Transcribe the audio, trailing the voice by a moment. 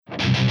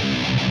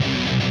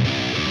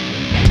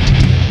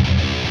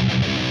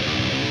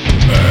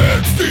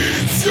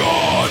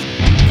revolución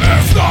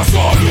es la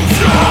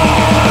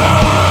solución.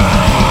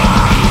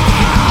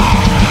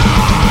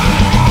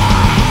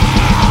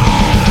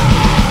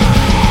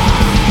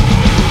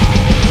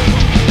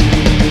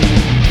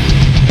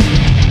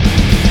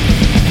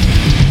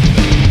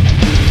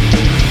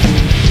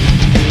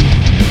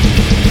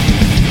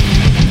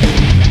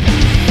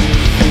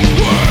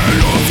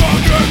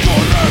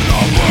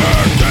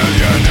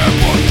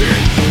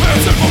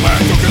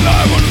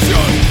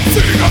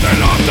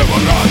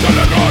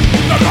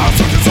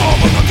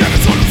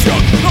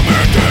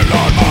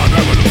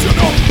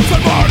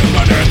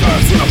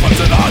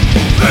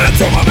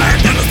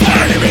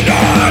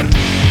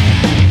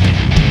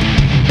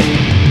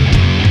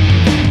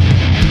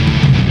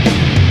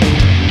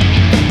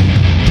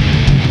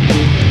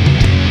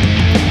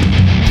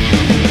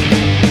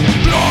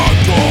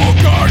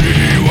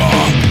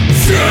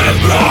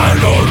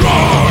 El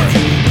horror,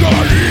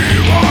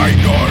 Kariwa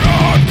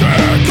ignorante,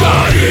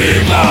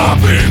 Kariwa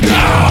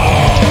pintado.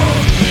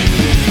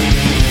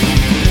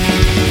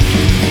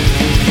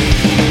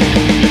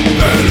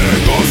 El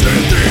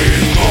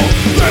egocentrismo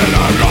de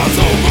la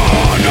raza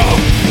humana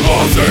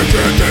hace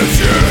que te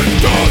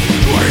sientas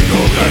dueño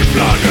del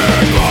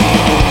planeta.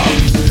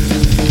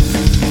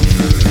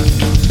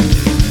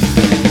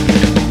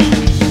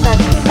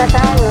 Aquí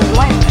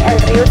pasábamos, el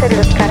río se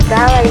los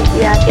cargaba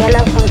y hacía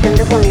la función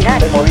de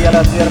funeral. Se movía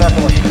la tierra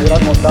como si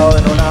estuvieras montado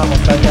en una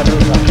montaña.